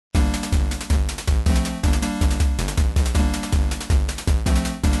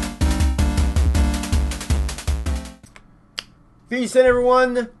Peace and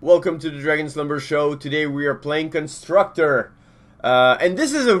everyone, welcome to the Dragon Slumber show. Today we are playing Constructor. And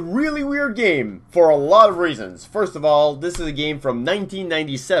this is a really weird game for a lot of reasons. First of all, this is a game from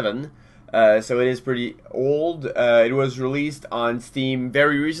 1997, so it is pretty old. It was released on Steam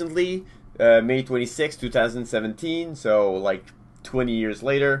very recently, May 26, 2017, so like 20 years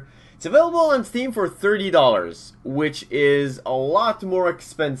later. It's available on Steam for $30, which is a lot more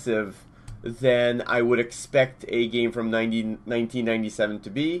expensive than I would expect a game from 1997 to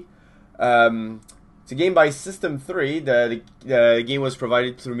be. It's a game by System 3. The game was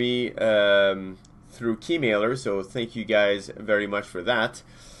provided to me through Keymailer, so thank you guys very much for that.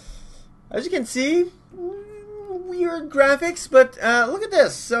 As you can see, weird graphics, but look at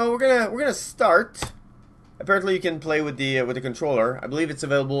this. So we're gonna start. Apparently, you can play with the controller. I believe it's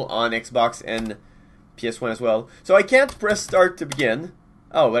available on Xbox and PS1 as well. So I can't press start to begin.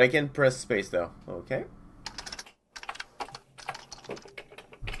 Oh, but I can press space though. Okay.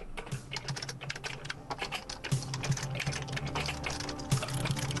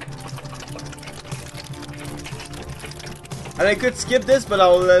 And I could skip this, but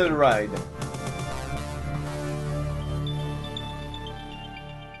I'll let it ride.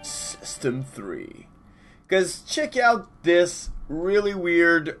 System 3. Because check out this really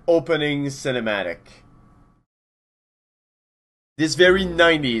weird opening cinematic. This very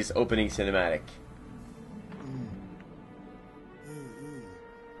 90s opening cinematic.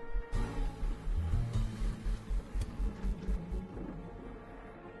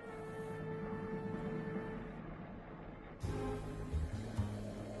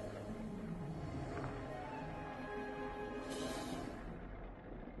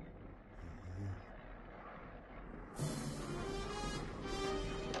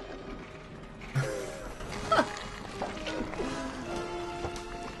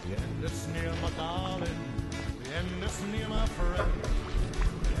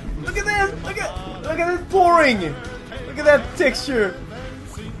 Look at that! Look at that pouring! Look at that texture!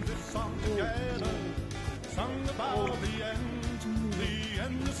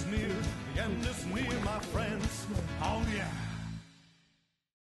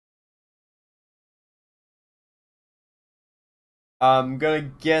 I'm gonna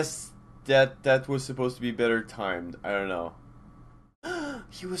guess that that was supposed to be better timed. I don't know.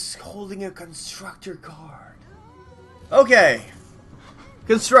 He was holding a Constructor card. Okay.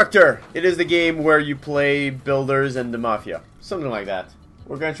 Constructor. It is the game where you play builders and the mafia. Something like that.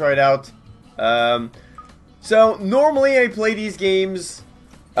 We're gonna try it out. So, normally I play these games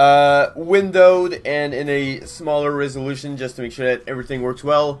windowed and in a smaller resolution just to make sure that everything works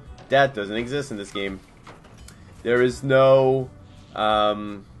well. That doesn't exist in this game. There is no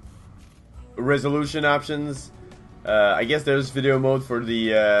resolution options. I guess there's video mode for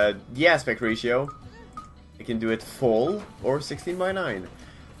the aspect ratio. I can do it full or 16:9.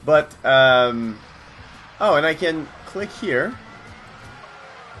 But, oh, and I can click here.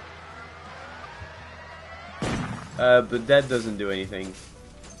 But that doesn't do anything.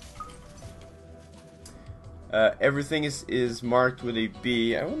 Everything is marked with a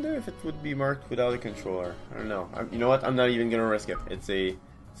B. I wonder if it would be marked without a controller. I don't know. You know what? I'm not even gonna risk it. It's a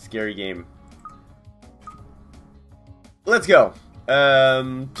scary game. Let's go.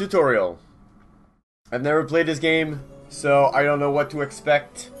 Tutorial. I've never played this game, so I don't know what to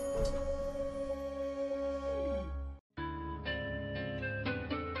expect.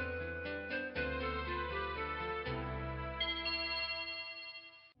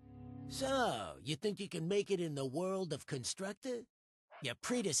 So, you think you can make it in the world of Constructor? Your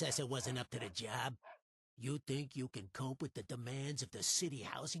predecessor wasn't up to the job. You think you can cope with the demands of the city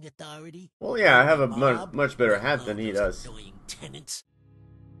housing authority? Well, yeah, I have a much better hat than he does. Annoying tenants.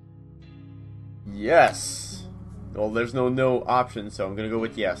 Yes. Well, there's no option, so I'm gonna go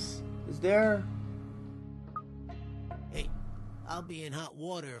with yes. Is there? Hey, I'll be in hot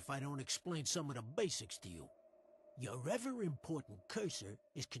water if I don't explain some of the basics to you. Your ever-important cursor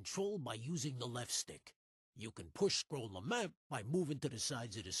is controlled by using the left stick. You can push-scroll the map by moving to the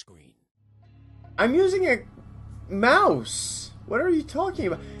sides of the screen. I'm using a mouse. What are you talking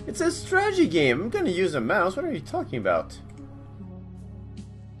about? It's a strategy game. I'm gonna use a mouse. What are you talking about?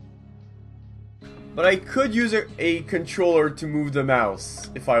 But I could use a controller to move the mouse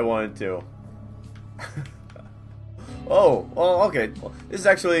if I wanted to. Oh, well, okay. This is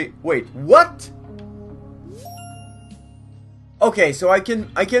actually... Wait, what? Okay, so I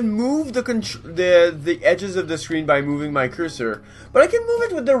can move the edges of the screen by moving my cursor, but I can move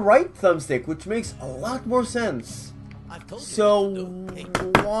it with the right thumbstick, which makes a lot more sense. So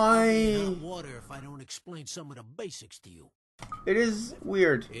why? Water if I don't explain some of the basics to you. It is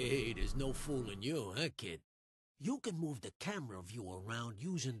weird. Hey, there's no fooling you, huh, kid? You can move the camera view around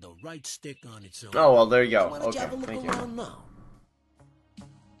using the right stick on its own. Oh, well, there you go. Why don't you Okay, have a look thank you. around now?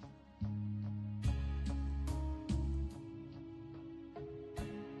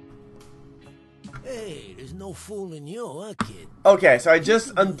 Hey, there's no fooling you, huh, kid? Okay, so I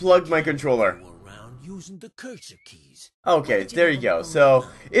just unplugged my controller. Around using the cursor keys. Okay, there you go. So,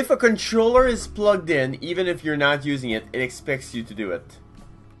 if a controller is plugged in, even if you're not using it, it expects you to do it.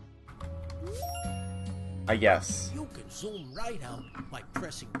 I guess. You can zoom right out by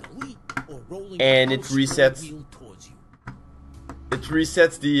pressing delete or rolling And the it mouse resets. wheel towards you. It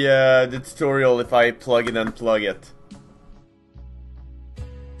resets the tutorial if I plug and unplug it.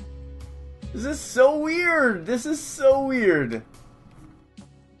 This is so weird. This is so weird.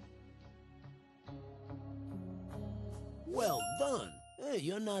 Well done. Hey,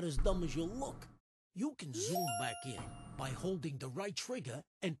 you're not as dumb as you look. You can zoom back in by holding the right trigger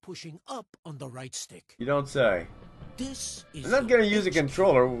and pushing up on the right stick. You don't say. This is I'm not gonna use a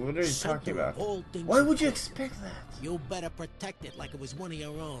controller. What are you talking about? Why would you expect that? You better protect it like it was one of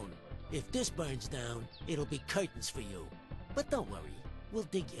your own. If this burns down, it'll be curtains for you. But don't worry, we'll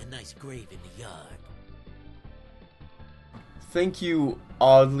dig you a nice grave in the yard. Think you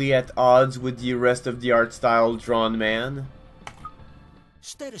oddly at odds with the rest of the art style drawn man?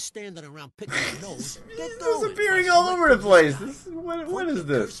 Instead of standing around picking your nose, get He's going. disappearing all over the place. What is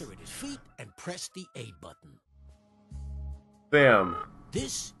this? Cursor at his feet and press the A button. Bam.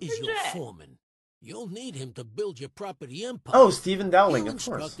 This is your foreman. You'll need him to build your property empire. Oh, Stephen Dowling, He'll of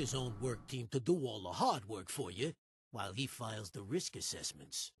course. instruct his own work team to do all the hard work for you, while he files the risk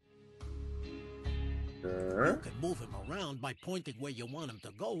assessments. Sure. You can move him around by pointing where you want him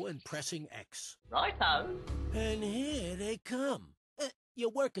to go and pressing X. Righto. And here they come.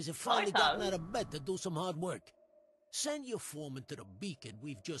 Your workers have finally gotten out of bed to do some hard work. Send your foreman to the beacon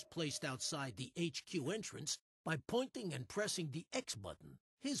we've just placed outside the HQ entrance by pointing and pressing the X button.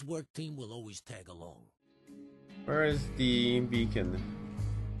 His work team will always tag along. Where is the beacon?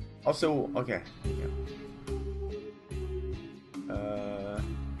 Also, okay. Yeah.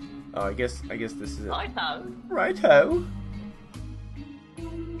 Oh, I guess this is it. Righto. Righto.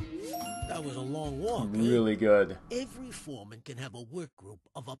 That was a long walk. Really good. Every foreman can have a work group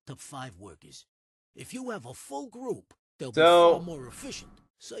of up to 5 workers. If you have a full group, they'll be far more efficient.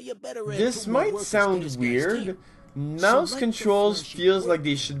 So you better add This 2 more might workers to sound this guy's weird. team. Mouse Select controls the feels flashing like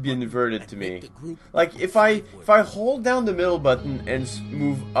they work should be button inverted and to make me. the group Like up if to I 5 hold down the middle button and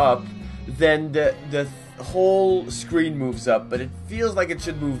move up, then the whole screen moves up, but it feels like it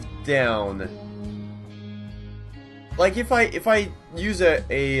should move down. Like if I use a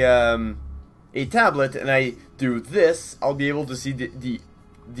tablet and I do this, I'll be able to see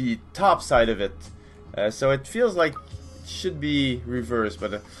the top side of it. So it feels like it should be reversed,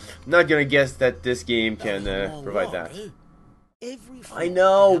 but I'm not gonna guess that this game can provide that. I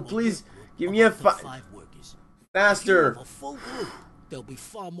know. Please give me a faster. A full group, they'll be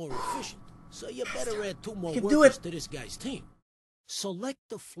far more efficient. So you better add 2 more You can do workers it. to this guy's team. Select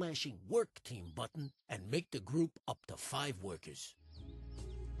the flashing work team button and make the group up to 5 workers.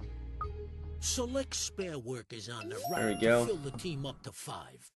 Select spare workers on the There we right go. to fill the team up to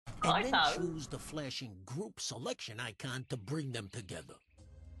 5. And then choose the flashing group selection icon to bring them together.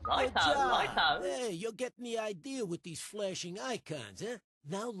 Good Righto. job. Righto. Hey, you're getting the idea with these flashing icons, huh?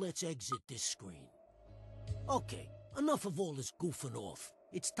 Now let's exit this screen. Okay, enough of all this goofing off.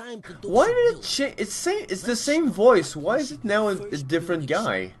 It's time to do Why some did it building. change? It's the same voice. Why is it now a different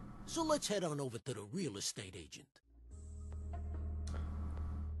guy? So let's head on over to the real estate agent.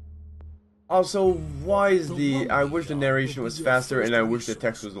 Also, why is I wish the narration was faster and I wish the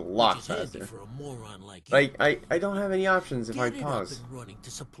text was a lot faster. Like, I don't have any options if I pause.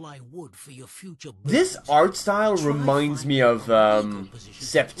 This art style reminds me of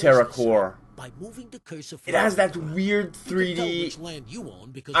Septerra. It has that weird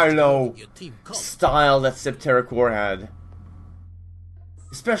 3D, I don't know, style that Septerra had.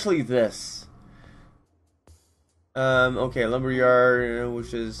 Especially this. Okay, lumberyard,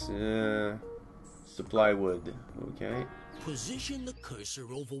 which is, supply wood. Okay. Position the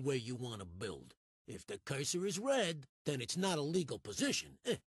cursor over where you want to build. If the cursor is red, then it's not a legal position.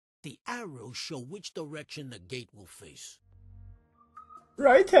 The arrows show which direction the gate will face.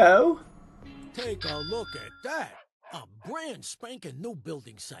 Righto. Take a look at that. A brand spanking new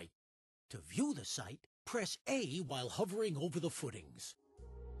building site. To view the site, press A while hovering over the footings.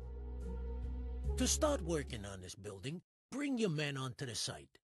 To start working on this building, bring your men onto the site.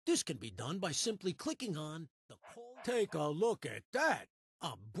 This can be done by simply clicking on the call. Take a look at that.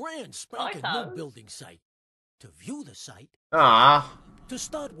 A brand spanking new building site. To view the site, Ah. to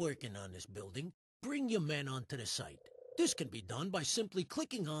start working on this building, bring your men onto the site. This can be done by simply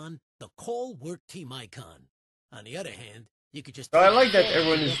clicking on the Call Work Team icon. On the other hand, you could just So I take like that the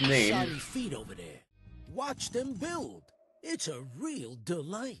everyone is sorry named. feet over there. Watch them build. It's a real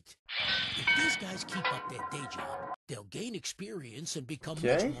delight. If these guys keep up their day job, they'll gain experience and become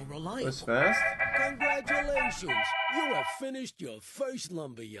much more reliable. Was fast. Congratulations! You have finished your first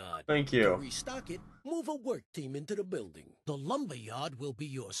lumber yard. Thank you. To restock it, move a work team into the building. The lumber yard will be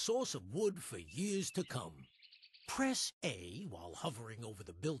your source of wood for years to come. Press A while hovering over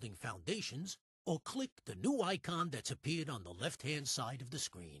the building foundations, or click the new icon that's appeared on the left-hand side of the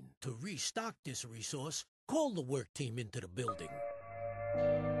screen. To restock this resource, call the work team into the building.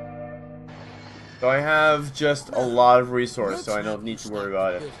 So I have just a lot of resources, so I don't need to worry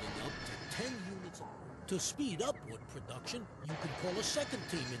about it. To speed up wood production, you can call a second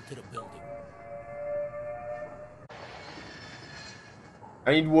team into the building.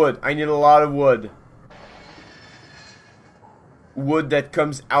 I need wood. I need a lot of wood. Wood that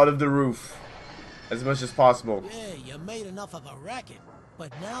comes out of the roof. As much as possible. Yeah, you made enough of a racket.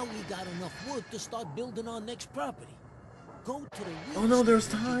 But now we got enough wood to start building our next property. Go to the Oh no, there's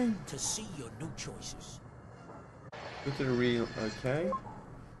time to see your new choices. Go to the real. Okay.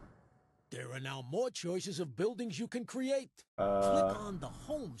 There are now more choices of buildings you can create. Click on the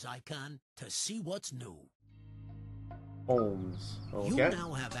Homes icon to see what's new. Homes. Okay. You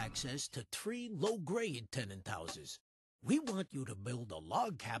now have access to 3 low-grade tenant houses. We want you to build a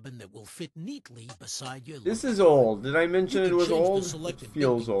log cabin that will fit neatly beside your. This is old. Did I mention it was old? It It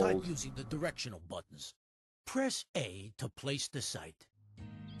feels old. using the directional buttons. Press A to place the site.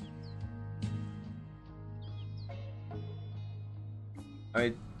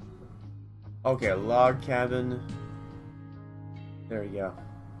 Okay, log cabin. There we go.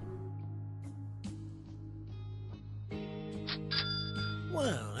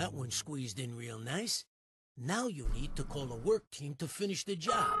 Well, that one squeezed in real nice. Now you need to call a work team to finish the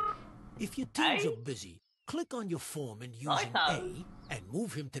job. If your teams are busy, click on your foreman using A and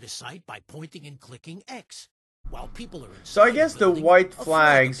move him to the site by pointing and clicking X. While people are inside, So I guess the building, white a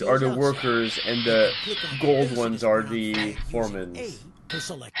flags are the outside. workers and the Click on the gold base of ones this are brown the flag using foremen. A to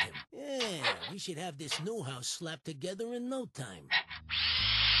select him. Yeah, we should have this new house slapped together in no time.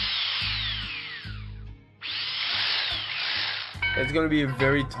 It's gonna be a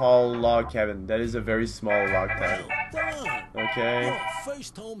very tall log cabin. That is a very small log cabin. Well done. Okay. Your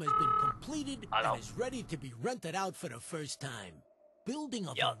first home has been completed and is ready to be rented out for the first time. Building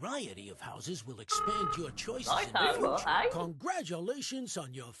a variety of houses will expand your choices in the future. Congratulations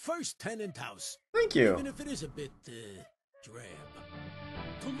on your first tenant house. Thank you. Even if it is a bit, drab.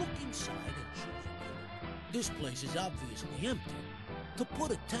 To look inside and choose a tenant, this place is obviously empty. To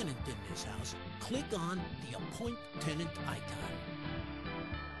put a tenant in this house, click on the Appoint Tenant icon.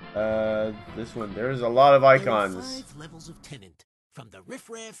 This one. There's a lot of icons. There are 5 levels of tenant, from the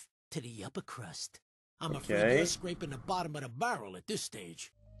riffraff to the upper crust. I'm afraid you're scraping the bottom of the barrel at this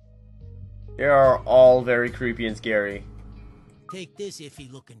stage. They are all very creepy and scary. Take this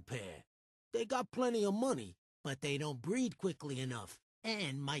iffy-looking pair. They got plenty of money, but they don't breed quickly enough,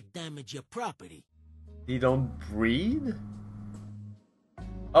 and might damage your property. They don't breed?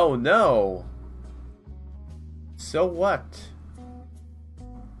 Oh no. So what?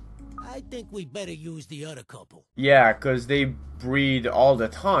 I think we better use the other couple. Yeah, because they breed all the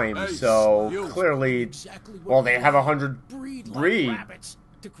time, so clearly, well, they have 100 breed. breed. Like rabbits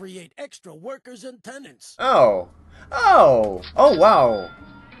to create extra workers and tenants. Oh, wow.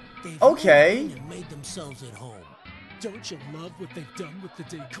 They've Okay. moved in and made themselves at home. Don't you love what they've done with the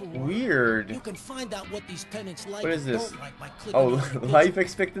decor? Weird. You can find out what these tenants like What is and this? don't like by clicking Oh, on the life picture.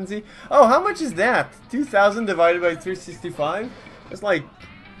 expectancy? Oh, how much is that? 2,000 divided by 365? That's like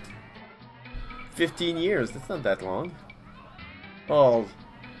 15 years. That's not that long. Oh,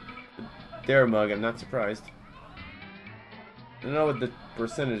 dare mug. I'm not surprised. I don't know what the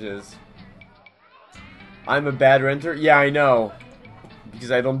percentage is. I'm a bad renter? Yeah, I know.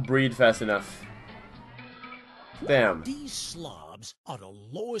 Because I don't breed fast enough. Damn. These slobs are the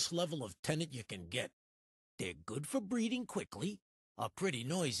lowest level of tenant you can get. They're good for breeding quickly, are pretty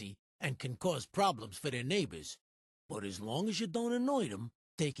noisy, and can cause problems for their neighbors. But as long as you don't annoy them,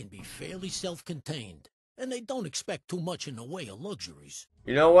 they can be fairly self-contained, and they don't expect too much in the way of luxuries.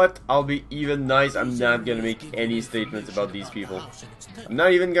 You know what? I'll be even nice. I'm not gonna make any statements about these people. I'm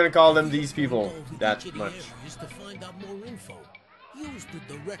not even gonna call them these people that much. To find out more info, use the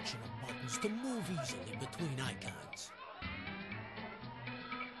directional buttons to move easily between icons.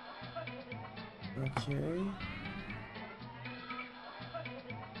 Okay.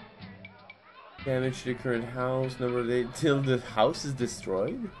 Damage to the current house. Number of days till the house is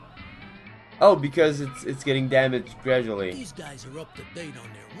destroyed. Oh, because it's getting damaged gradually. These guys are up to date on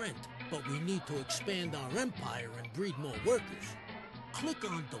their rent, but we need to expand our empire and breed more workers. Click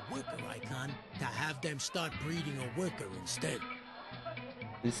on the worker icon to have them start breeding a worker instead.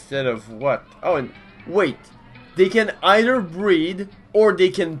 Instead of what? Oh, and wait. They can either breed or they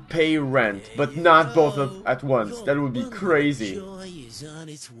can pay rent, but not both at once. That would be crazy. Joy is on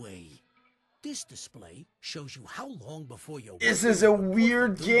its way. This display shows you how long before your This is a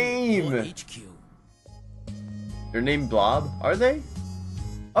weird game. They're named Blob, are they?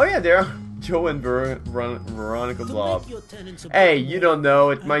 Oh yeah, they are. Joe and Veronica Blob. Hey, you don't know.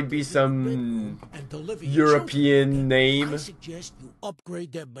 It might be some European name. I suggest you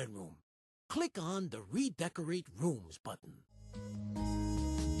upgrade their bedroom. Click on the Redecorate Rooms button.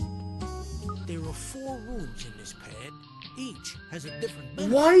 There are 4 rooms in this pad. Each has a different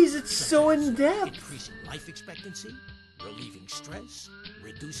benefit. Why is it so in-depth? Increasing life expectancy, relieving stress,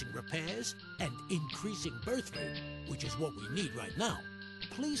 reducing repairs, and increasing birth rate, which is what we need right now.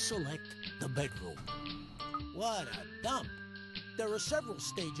 Please select the bedroom. What a dump! There are several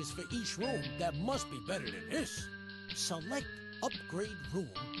stages for each room that must be better than this. Select Upgrade Room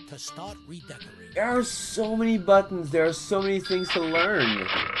to start redecorating. There are so many buttons. There are so many things to learn.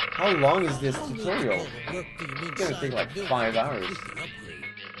 How long is this tutorial? It's gonna take like 5 hours.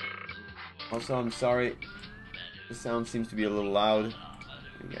 Also, I'm sorry. The sound seems to be a little loud.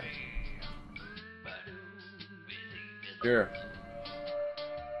 Yeah. Sure.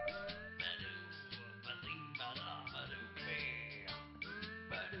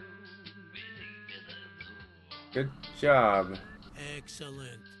 Good job.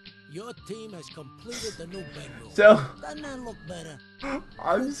 Excellent. Your team has completed the new bedroom. So, Doesn't that look better?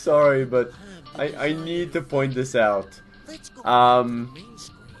 I'm sorry, but I need to point this out.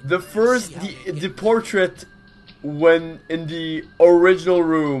 The portrait when in the original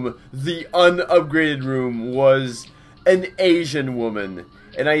room, the unupgraded room, was an Asian woman.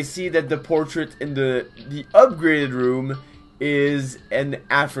 And I see that the portrait in the upgraded room is an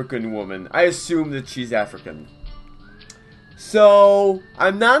African woman. I assume that she's African. So,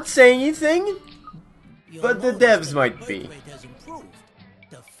 I'm not saying anything, but the devs might be.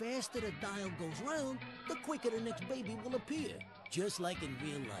 The faster the dial goes round, the quicker the next baby will appear, just like in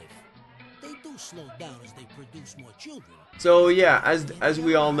real life. They do slow down as they produce more children. So yeah, as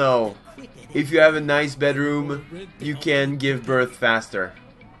we all know, if you have a nice bedroom, you can give birth faster.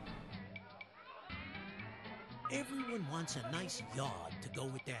 Everyone wants a nice yard to go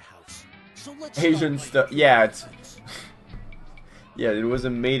with their house. So let's Asian stuff. Yeah, it's yeah, it was a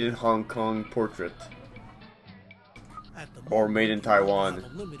made in Hong Kong portrait. Or made in Taiwan. A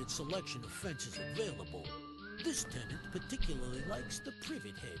limited selection of fences available. This tenant particularly likes the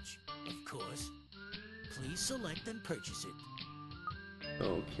privet hedge, of course. Please select and purchase it.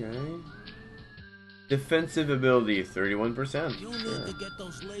 Okay. Defensive ability, 31%. You need to get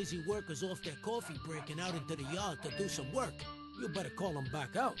those lazy workers off their coffee break and out into the yard to do some work. You better call them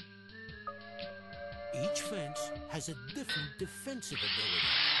back out. Each fence has a different defensive ability,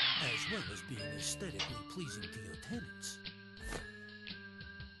 as well as being aesthetically pleasing to your tenants.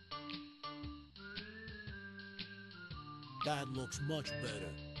 That looks much better,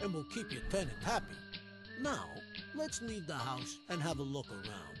 and will keep your tenant happy. Now, let's leave the house and have a look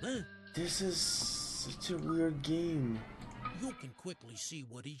around, eh? This is such a weird game. You can quickly see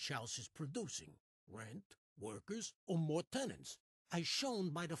what each house is producing. Rent, workers, or more tenants, as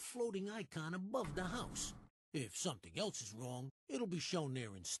shown by the floating icon above the house. If something else is wrong, it'll be shown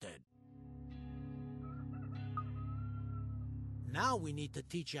there instead. Now we need to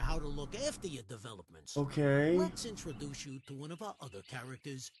teach you how to look after your developments. Okay. Let's introduce you to one of our other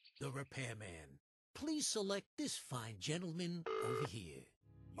characters, the Repairman. Please select this fine gentleman over here.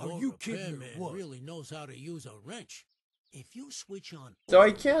 Are you kidding me? Repairman really knows how to use a wrench. If you switch on So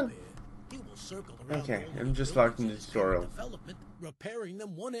I can. he will circle around. Okay, all I'm your just buildings locked in the in his tutorial. Development, repairing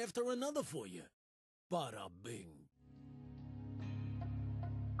them one after another for you. Bada bing.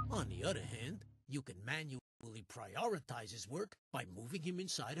 On the other hand, you can manually prioritize his work by moving him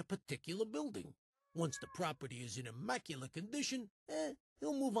inside a particular building. Once the property is in immaculate condition,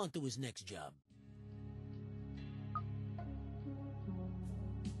 he'll move on to his next job.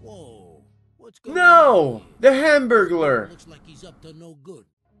 Whoa, what's going on? No! The Hamburglar! Looks like he's up to no good.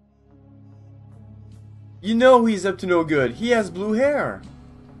 You know he's up to no good. He has blue hair.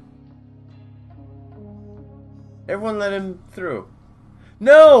 Everyone let him through.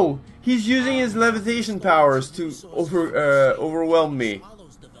 No! He's using his levitation powers to overwhelm me.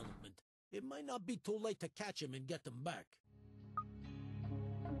 It might not be too late to catch him and get them back.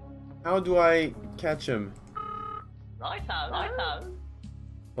 How do I catch him? Righto.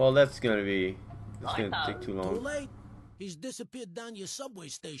 Well, that's gonna take too Too long. late. He's disappeared down your subway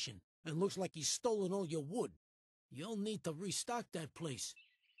station, and looks like he's stolen all your wood. You'll need to restock that place.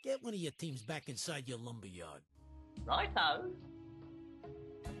 Get one of your teams back inside your lumber yard. Righto.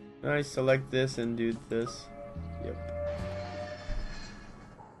 I select this and do this. Yep.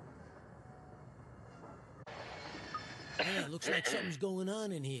 Yeah, looks like something's going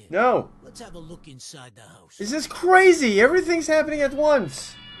on in here. No! Let's have a look inside the house. This is crazy! Everything's happening at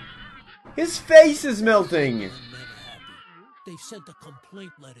once! His face is melting! They're never happy. They've sent a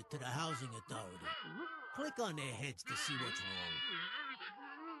complaint letter to the housing authority. Click on their heads to see what's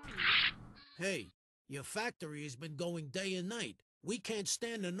wrong. Hey, your factory has been going day and night. We can't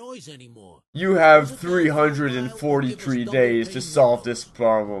stand the noise anymore. You have 343 days to solve this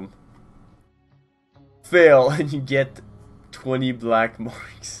problem. Fail and you get 20 black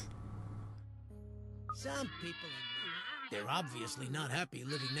marks. Some people, they're obviously not happy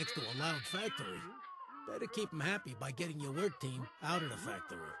living next to a loud factory. Better keep them happy by getting your work team out of the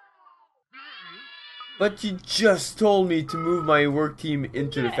factory. But you just told me to move my work team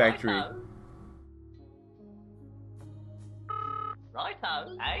into the factory.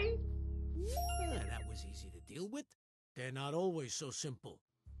 Righto, eh? That was easy to deal with. They're not always so simple.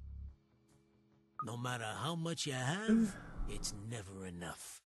 No matter how much you have, it's never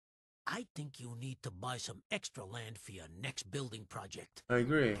enough. I think you need to buy some extra land for your next building project. I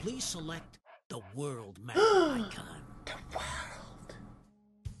agree. Please select the world map icon. The world.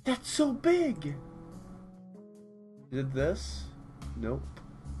 That's so big. Is it this? Nope.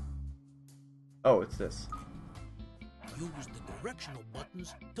 Oh, it's this. Use the directional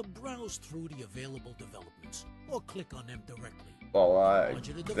buttons to browse through the available developments, or click on them directly. Well,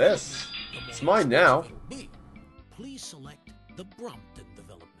 this. It's mine now. Please select the Brompton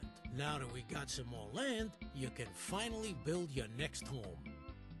development. Now that we got some more land, you can finally build your next home.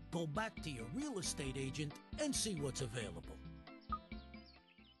 Go back to your real estate agent and see what's available.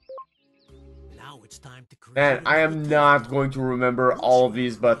 Now it's time to create. Man, I am not going to remember all of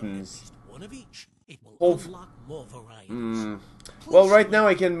these buttons. One of each. It will unlock more varieties. Well, right now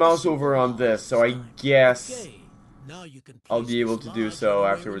I can mouse over on this, so I guess Now you can I'll be able to do place so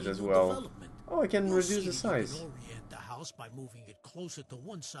this afterwards large as well. development. Oh, I can You'll reduce see the you size. can orient the house by moving it closer to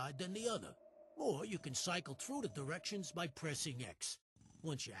one side than the other. Or you can cycle through the directions by pressing X.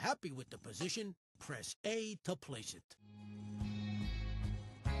 Once you're happy with the position, press A to place it.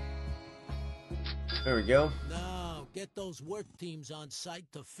 There we go. Now, get those work teams on site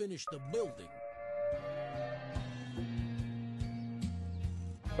to finish the building.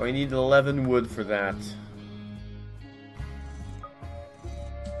 Oh, I need 11 wood for that.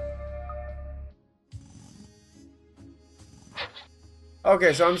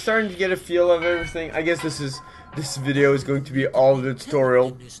 Okay, so I'm starting to get a feel of everything. I guess this video is going to be all the tutorial.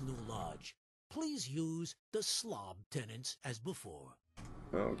 In this new lodge, please use the slob tenants as before.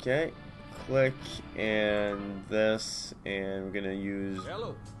 Okay, click and this, and we're gonna use.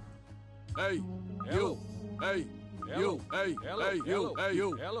 Hello. Hey. You. Hey. You. Hey. Hey. You. Hey.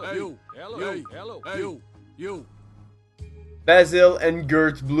 You. Hello. You. Hello. Hello. Hey. You. Basil and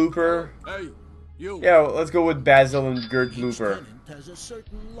Gert blooper. Hey. You. Yeah, let's go with Basil and Gert Each blooper. tenant has a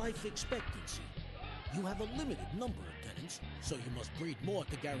certain life expectancy. You have a limited number of tenants, so you must breed more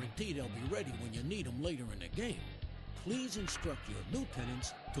to guarantee they'll be ready when you need them later in the game. Please instruct your new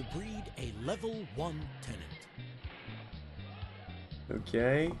tenants to breed a level 1 tenant.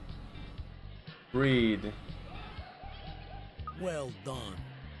 Okay. Breed. Well done.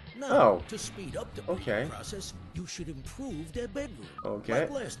 Now, Oh. to speed up the breeding Okay. process, you should improve their bedroom. Okay. Like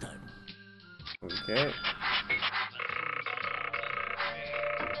last time. Okay.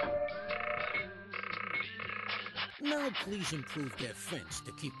 Now please improve their fence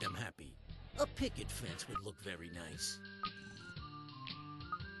to keep them happy. A picket fence would look very nice.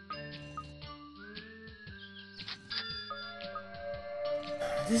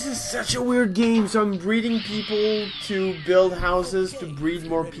 This is such a weird game, so I'm breeding people to build houses to Okay, breed if you're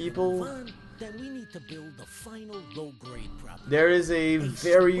more ready to people. move on, then we need to build the final low-grade property. There is a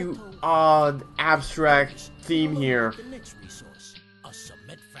very odd, abstract theme here. The next resource, a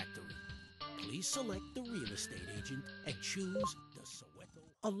cement factory. Please select the real estate agent and choose the Soweto.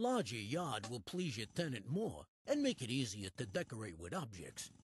 A larger yard will please your tenant more and make it easier to decorate with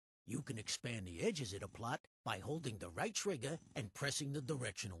objects. You can expand the edges of the plot by holding the right trigger and pressing the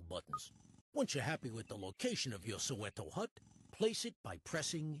directional buttons. Once you're happy with the location of your Soweto hut, place it by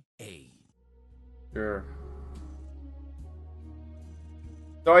pressing A. Sure.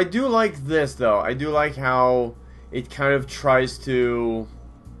 So I do like this, though. I do like how it kind of tries to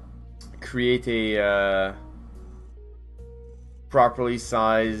create a properly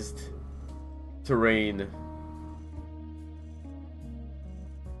sized terrain.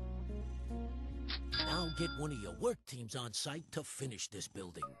 Now get one of your work teams on site to finish this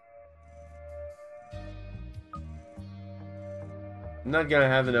building. I'm not gonna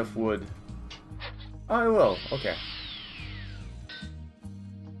have enough wood. Oh, I will. Okay.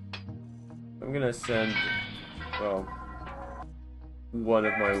 I'm gonna send, well, one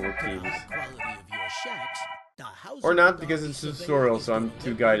of my work teams. Or not, because it's a tutorial, so I'm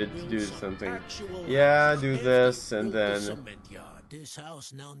too guided to do something. Yeah, do this, and then... This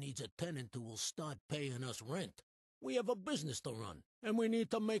house now needs a tenant who will start paying us rent. We have a business to run, and we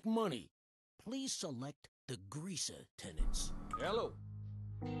need to make money. Please select the greaser tenants. Hello.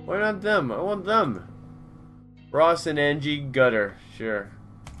 Why not them? I want them. Ross and Angie Gutter. Sure.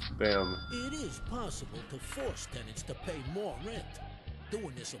 Bam. It is possible to force tenants to pay more rent.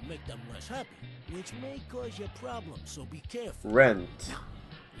 Doing this will make them less happy, which may cause you problems, so be careful. Rent. Now,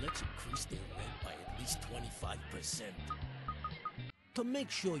 let's increase their rent by at least 25%. To make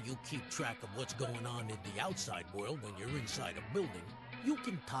sure you keep track of what's going on in the outside world when you're inside a building, you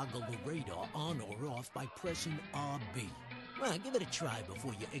can toggle the radar on or off by pressing RB. Well, give it a try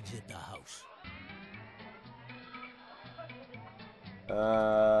before you exit the house.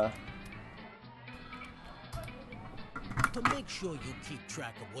 To make sure you keep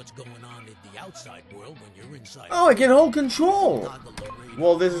track of what's going on in the outside world when you're inside. Oh, I can hold control!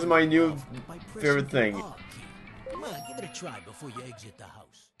 Well, this is my new favorite thing. Come on, give it a try before you exit the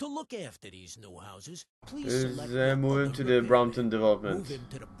house. To look after these new houses, please select move him to the Brompton development. Move him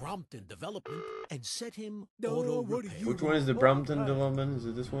to the Brompton development and set him auto repair. Which one is the Brompton development? Is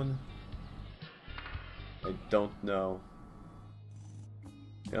it this one? I don't know.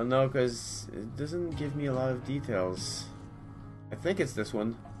 I don't know because it doesn't give me a lot of details. I think it's this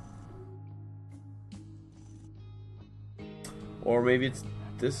one. Or maybe it's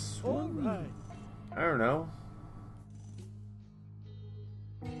this one? I don't know.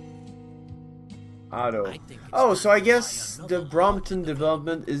 Auto. Oh, so I guess the Brompton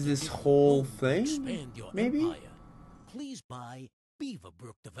development is this whole thing? Maybe? Please buy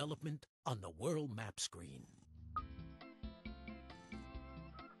Beaverbrook Development on the world map screen.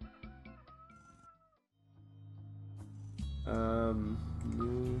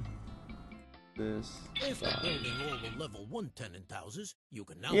 Move this. After building all the level 1 tenant houses, you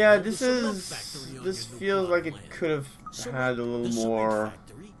can now yeah, build this the cement is. factory on This your new feels plot like it plan. could have had a little Select the more cement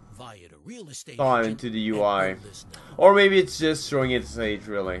factory via the real estate thought agent into the and UI. build this now. Or maybe it's just showing its age,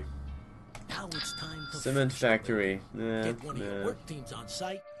 really. Now it's time to Cement finish the factory. building. Nah, Get one of your nah. work teams on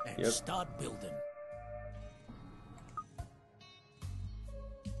site and Yep. start building.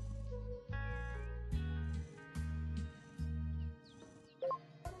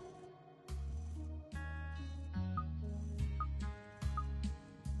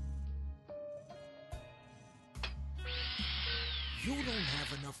 You don't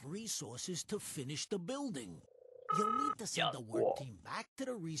have enough resources to finish the building. You'll need to send the work team back to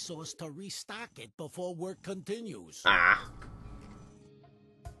the resource to restock it before work continues. Ah.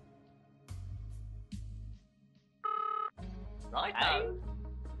 Righto.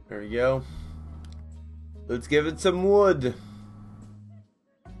 There we go. Let's give it some wood.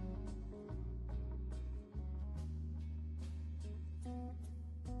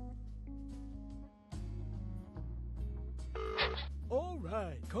 All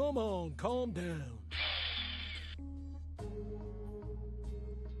right, come on, calm down.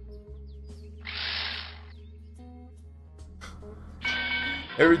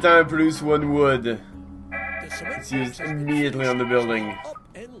 Every time I produce one wood, The cement it's used process is immediately on the building. up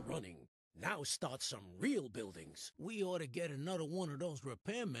and running. Now start some real buildings. We ought to get another one of those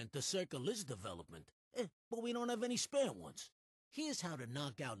repairmen to circle this development. But we don't have any spare ones. Here's how to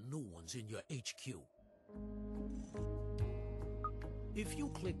knock out new ones in your HQ. If you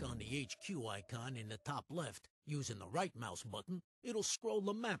click on the HQ icon in the top left, using the right mouse button, it'll scroll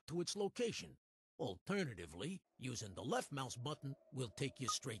the map to its location. Alternatively, using the left mouse button will take you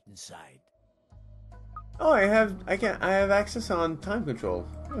straight inside. Oh, I have access on time control.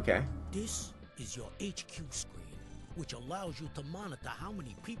 Okay. This is your HQ screen, which allows you to monitor how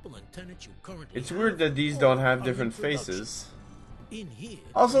many people and tenants you currently It's have weird that these or don't have are in different production. faces. In here,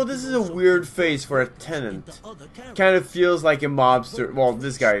 Also, you this can is a also weird put face for a focus tenant. into other characters. Kind of feels like a mobster. Well,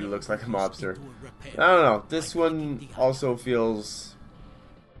 this guy looks like a mobster. Into a repair I don't know. This by clicking one the icon. also feels.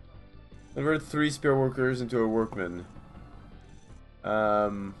 Convert 3 spare workers into a workman.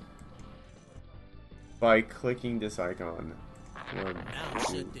 By clicking this icon. One, Now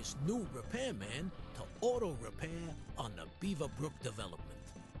two. set this new repairman to auto repair on the Beaverbrook development.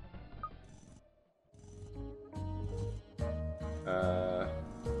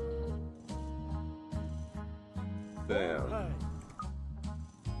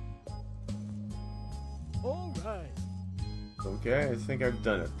 Okay, I think I've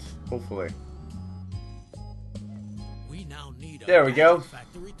done it. Hopefully. We now need a There we go.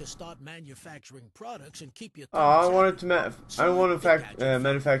 factory to start manufacturing products and keep your Oh, I tenants wanted to happy. I want to Select the gadget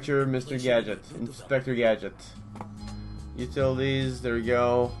manufacture factory, Mr. place it Gadget, in your new Inspector Gadget. Utilities, there we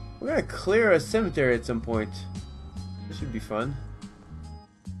go. We're gonna clear a cemetery at some point. This should be fun.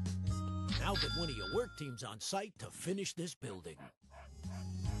 Now get one of your work teams on site to finish this building.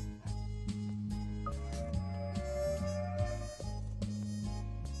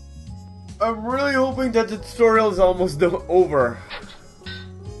 I'm really hoping that the tutorial is almost over.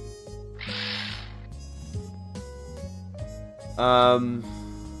 I'm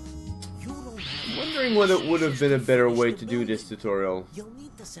wondering what it would have been a better way to do this tutorial. You'll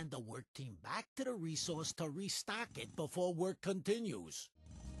need to send the work team back to the resource to restock it before work continues.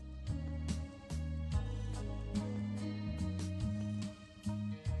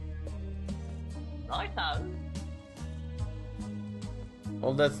 Righto.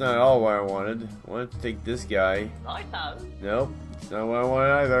 Well, that's not all what I wanted. I wanted to take this guy. Righto. Nope, it's not what I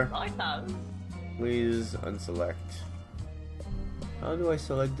wanted either. Righto. Please unselect. How do I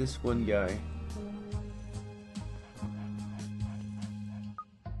select this one guy?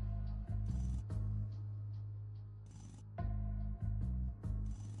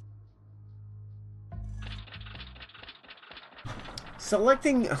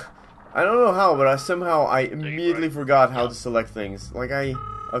 Selecting, I don't know how, but I immediately forgot how to select things. Okay,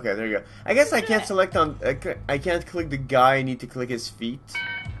 there you go. I guess I can't select on, I can't click the guy, I need to click his feet.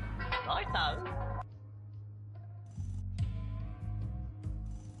 Righto.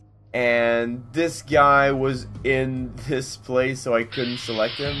 And this guy was in this place, so I couldn't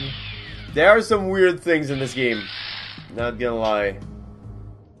select him. There are some weird things in this game, not gonna lie.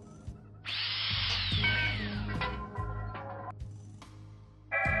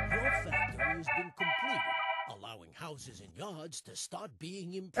 Your factory has been completed, allowing houses and yards to start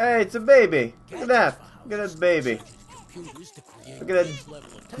being improved. Hey, it's a baby. Look at that. Look at that baby. Look at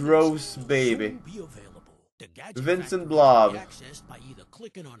that gross baby. Vincent Blob. Accessed by either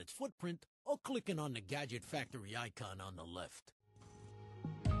clicking on its footprint or clicking on the Gadget Factory icon on the left.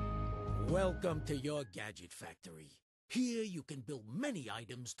 Welcome to your Gadget Factory. Here you can build many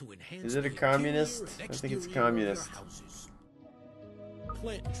items to enhance. Is it a the communist? interior and I think it's exterior of your communist. houses.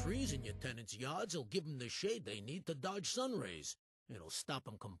 Planting trees in your tenants' yards will give them the shade they need to dodge sun rays. It'll stop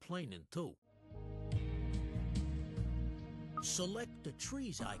them complaining too. Select the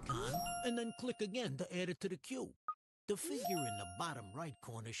trees icon and then click again to add it to the queue. The figure in the bottom right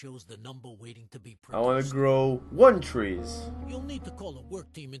corner shows the number waiting to be I want to produced. grow 1 trees. You'll need to call a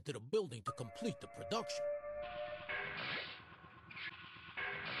work team into the building to complete the production.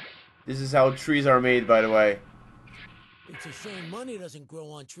 This is how trees are made, by the way. It's a shame money doesn't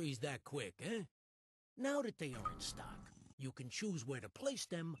grow on trees that quick, eh? Now that they are in stock, you can choose where to place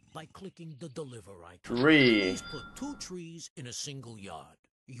them by clicking the deliver icon. Tree. Please put 2 trees in a single yard.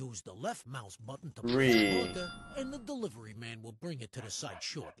 Use the left mouse button to press Tree. the order, and the delivery man will bring it to the site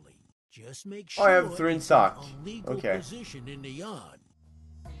shortly. Just make sure Oh, I have 3 in it's stock. in a legal Okay. position in the yard.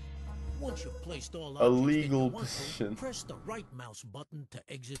 Once you've placed all A objects that legal you want to, position. press the right mouse button to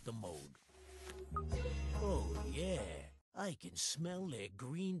exit the mode. Oh yeah, I can smell their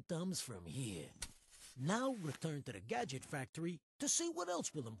green thumbs from here. Now return to the Gadget Factory to see what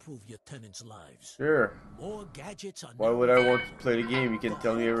else will improve your tenants' lives. Sure. More gadgets are Why now would I want to available. play the game? You can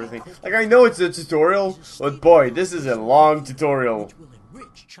tell me everything. Like, I know it's a tutorial, but boy, this is a long tutorial. Which will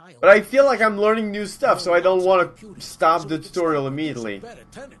enrich child But I feel like I'm learning new stuff, so I don't want to stop the tutorial immediately. better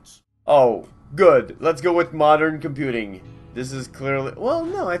tenants. Oh, good. Let's go with modern computing. This is clearly... Well,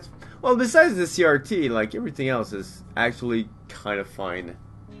 no, it's... Well, besides the CRT, like, everything else is actually kind of fine.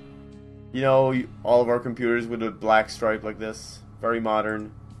 You know, all of our computers with a black stripe like this. Very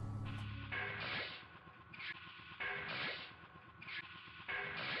modern.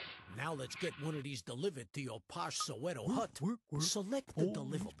 Now let's get one of these delivered to your posh Soweto hut. Select the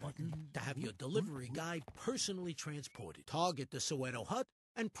deliver button to have your delivery guy personally transported. Target the Soweto hut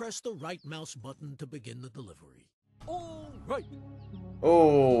and press the right mouse button to begin the delivery. All right.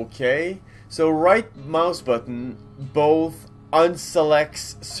 Okay. So right mouse button both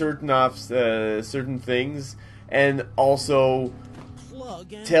unselects certain things and also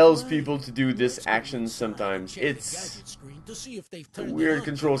Plug and tells play. people to do this Let's go action inside and sometimes. check the It's gadget screen to see if they've a turned it weird on.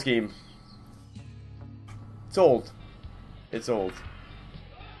 control scheme. It's old. It's old.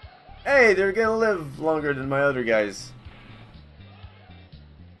 Hey, they're gonna live longer than my other guys.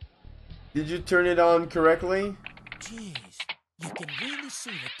 Did you turn it on correctly? Jeez, you can really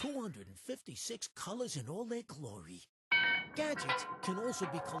see the 256 colors in all their glory. Gadgets can also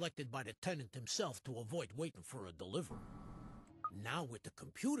be collected by the tenant himself to avoid waiting for a delivery. Now with the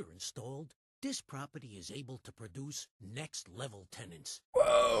computer installed, this property is able to produce next level tenants.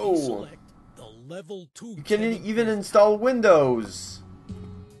 Whoa! Select the level 2 You can tenant even profile. install windows.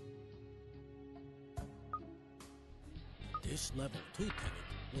 This level 2 tenant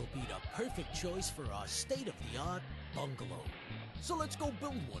will be the perfect choice for our state-of-the-art bungalow. So let's go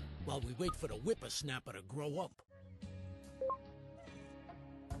build one while we wait for the whippersnapper to grow up.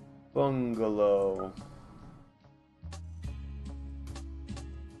 Bungalow.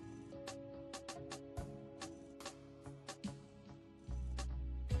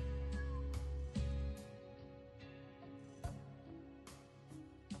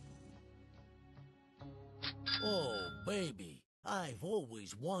 Oh, baby, I've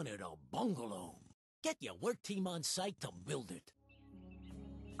always wanted a bungalow. Get your work team on site to build it.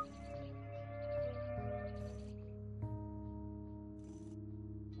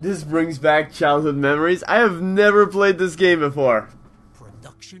 This brings back childhood memories. I have never played this game before.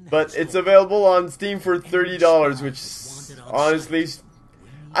 Production But has it's started. available on Steam for $30, which is honestly,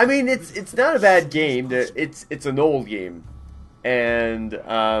 I mean, it's not a bad game. It's an old game, and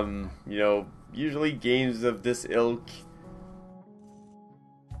you know, usually games of this ilk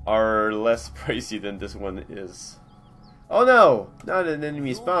are less pricey than this one is. Oh no, not an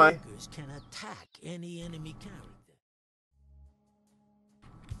enemy Your spy. workers can attack any enemy character.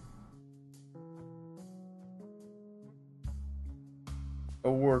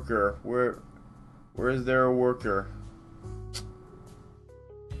 A worker. Where is there a worker?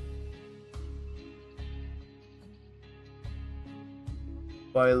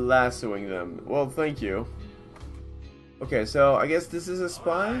 By lassoing them. Well, thank you. Okay, so I guess this is a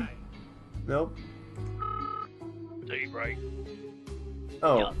spy? Nope. Daybreak.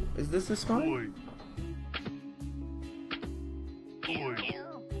 Oh, is this a spy? Oi. Oi.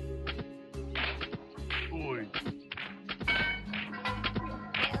 Oi.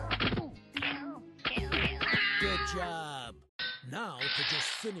 Good job. Now to just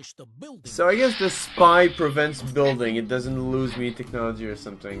finish the building. So I guess the spy prevents building. It doesn't lose me technology or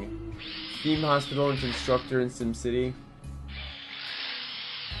something. Theme Hospital and Constructor in SimCity.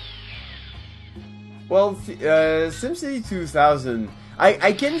 Well, SimCity 2000.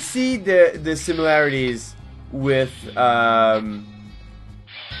 I can see the similarities with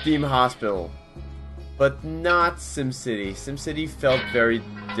Theme Hospital, but not SimCity. SimCity felt very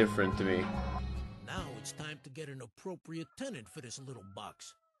different to me. Now it's time to get an appropriate tenant for this little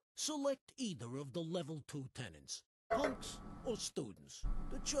box. Select either of the level 2 tenants, punks or students.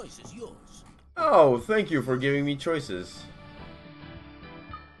 The choice is yours. Oh, thank you for giving me choices.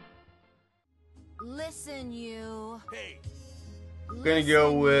 Listen, you. Hey, Gonna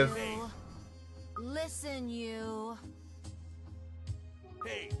go with- Listen, you.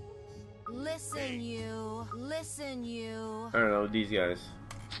 hey, Listen, you. Listen, you. I don't know, these guys.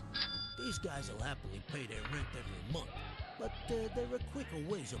 these guys will happily pay their rent every month, but there are quicker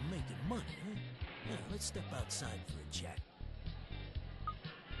ways of making money, huh? Yeah, let's step outside for a chat.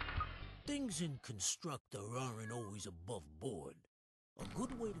 Things in Constructor aren't always above board. A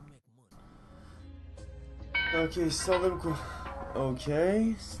good way to make money. Okay, sell them.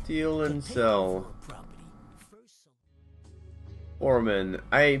 Okay, steal and To take sell. over a property, first Foreman.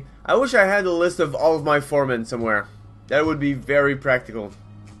 I wish I had a list of all of my foremen somewhere. That would be very practical.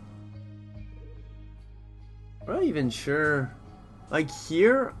 I'm not even sure. Like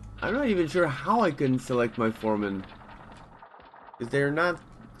here, I'm not even sure how I can select my foreman. Because they're not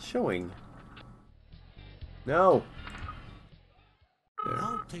showing. No. There.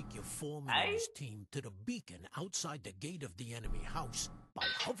 Now take your foreman and his team to the beacon outside the gate of the enemy house by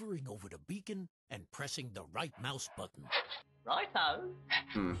hovering over the beacon and pressing the right mouse button. Righto.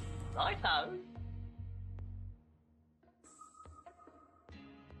 Hmm. Righto.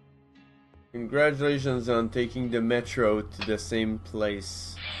 Congratulations on taking the metro to the same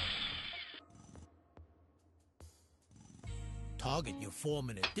place. Target your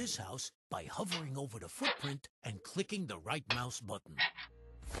foreman at this house by hovering over the footprint and clicking the right mouse button.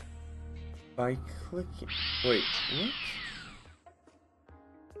 By clicking. Wait, what?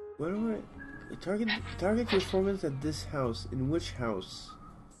 What do I target your performance at this house? In which house?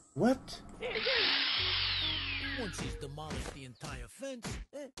 What? Once he's demolished the entire fence,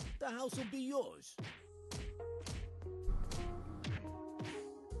 the house will be yours.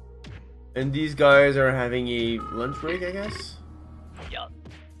 And these guys are having a lunch break, I guess? Yeah.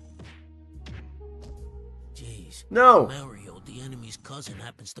 Jeez. No! Mario, the enemy's cousin,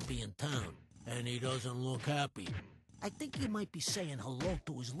 happens to be in town, and he doesn't look happy. I think he might be saying hello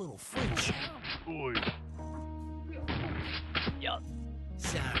to his little friends. Oi. Yeah.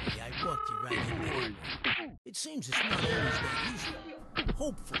 Sorry, I walked you right into it. It seems it's not always that easy.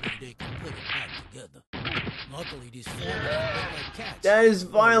 Hopefully they can put it back together. Luckily these foremen are built like cats. That is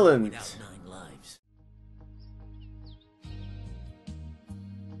violent. Without 9 lives.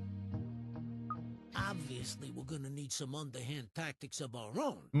 Obviously we're gonna need some underhand tactics of our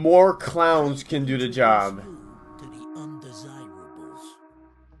own. More clowns can do the job. To the undesirables.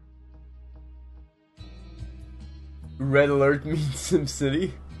 Red Alert means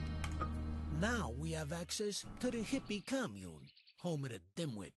SimCity. Now we have access to the hippie commune, home of the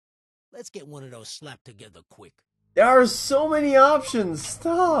dimwit. Let's get one of those slapped together quick. There are so many options.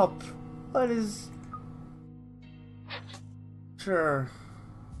 Stop. What is... Sure.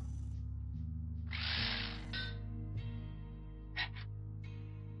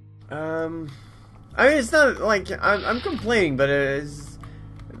 I mean, it's not like I'm complaining, but it's,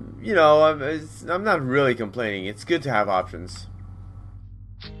 you know, I'm not really complaining. It's good to have options.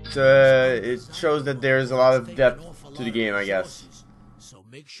 It shows that there's a lot of depth to the game, I guess. So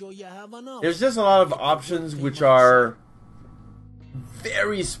make sure you have enough. There's just a lot of options which are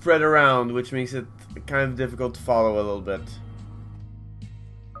very spread around, which makes it kind of difficult to follow a little bit.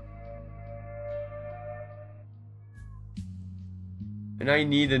 And I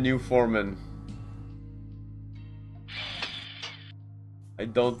need a new foreman. I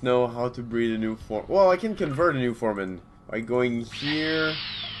don't know how to breed a new foreman. Well, I can convert a new foreman by going here.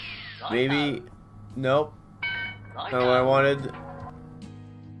 Maybe. Nope. Not what I wanted.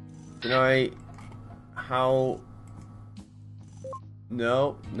 Can I... How...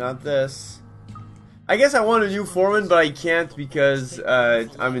 No, not this. I guess I want a new foreman, but I can't because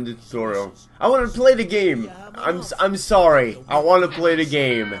I'm in the tutorial. I want to play the game. I'm sorry. I want to play the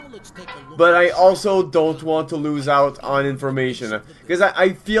game, but I also don't want to lose out on information because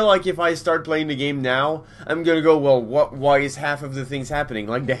I feel like if I start playing the game now, I'm gonna go, well, why is half of the things happening,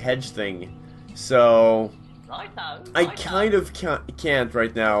 like the hedge thing? So I kind of can't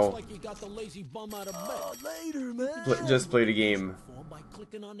right now. Just play the game. By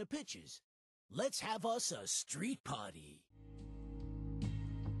clicking on the pictures. Let's have us a street party.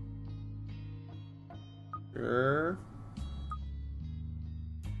 Sure.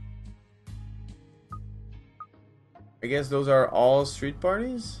 I guess those are all street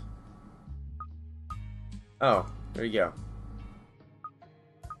parties? Oh, there you go.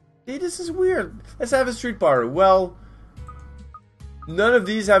 Hey, this is weird. Let's have a street party. Well, none of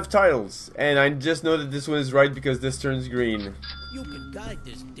these have titles, and I just know that this one is right because this turns green. You can guide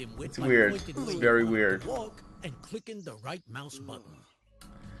this dimwit. It's weird. It's very weird. And clicking the right mouse button.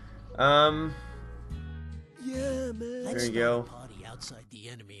 Yeah, man. Let's there you go. start a party outside the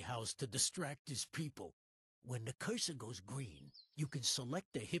enemy house to distract his people. When the cursor goes green, you can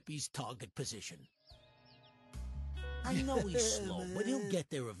select the hippie's target position. I know he's slow, but he'll get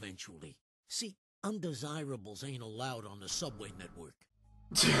there eventually. See, undesirables ain't allowed on the subway network.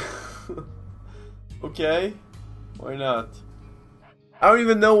 Okay, why not? I don't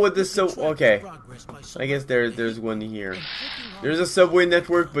even know what this okay. I guess there's one here. There's a subway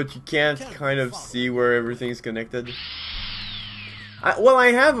network, but you can't kind of see where everything's connected. Well,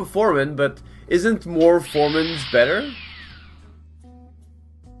 I have a foreman, but isn't more foremans better?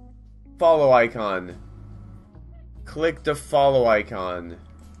 Follow icon. Click the follow icon.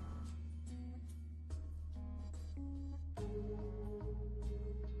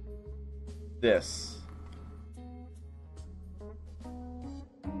 This.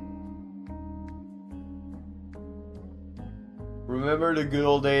 Remember the good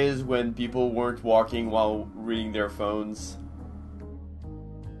old days when people weren't walking while reading their phones?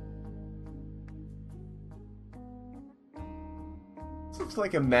 This looks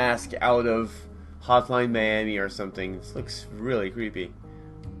like a mask out of Hotline Miami or something. This looks really creepy.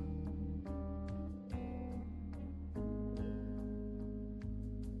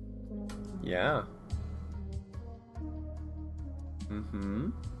 Yeah.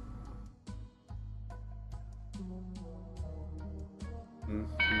 Mm-hmm.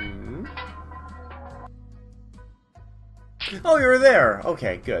 Mm-hmm. Oh, you're there.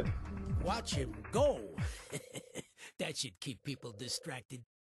 Okay, good. Watch him go. That should keep people distracted.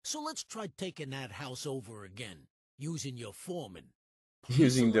 So let's try taking that house over again, using your foreman.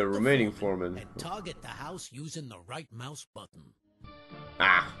 Using the Select remaining foreman. And target the house using the right mouse button.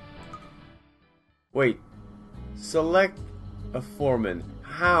 Ah. Wait. Select a foreman.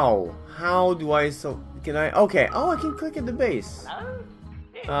 How? How do I can I? Okay. Oh, I can click at the base.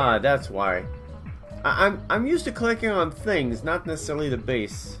 Ah, that's why. I'm used to clicking on things, not necessarily the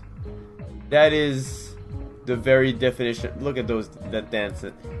base. That is the very definition. Look at that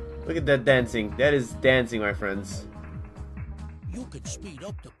dancing. Look at that dancing. That is dancing, my friends. You can speed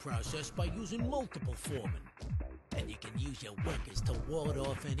up the process by using multiple foremen. And you can use your workers to ward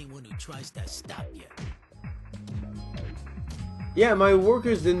off anyone who tries to stop you. Yeah, my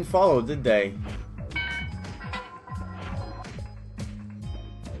workers didn't follow, did they?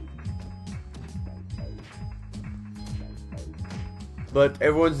 But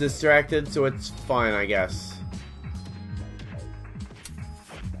everyone's distracted, so it's fine, I guess.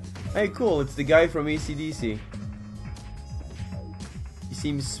 Hey, cool, it's the guy from AC/DC. He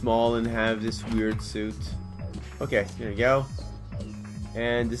seems small and have this weird suit. Okay, here we go.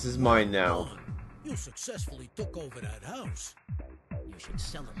 And this is mine now. You successfully took over that house. You should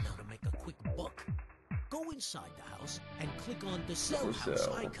sell it now to make a quick buck. Go inside the house and click on the sell house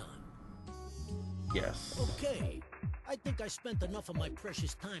icon. Yes. Okay. I think I spent enough of my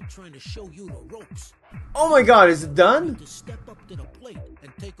precious time trying to show you the ropes. Oh my god, is it done? To step up to the plate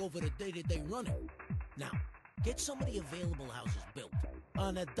and take over the day-to-day running. Now, get some of the available houses built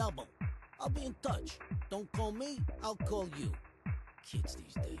on a double. I'll be in touch. Don't call me, I'll call you. Kids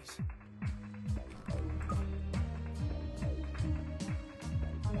these days.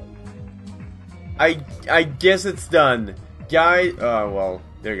 I guess it's done. Guys, well,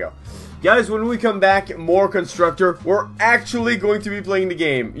 there you go. Guys, when we come back, more Constructor. We're actually going to be playing the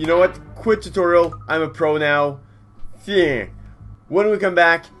game. You know what? Quit tutorial. I'm a pro now. Yeah. When we come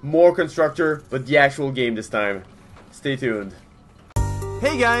back, more Constructor, but the actual game this time. Stay tuned.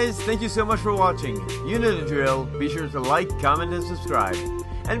 Hey guys, thank you so much for watching. You know the drill. Be sure to like, comment, and subscribe.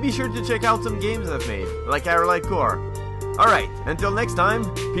 And be sure to check out some games I've made, like Light Core. Alright, until next time,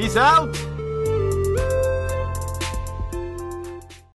 peace out!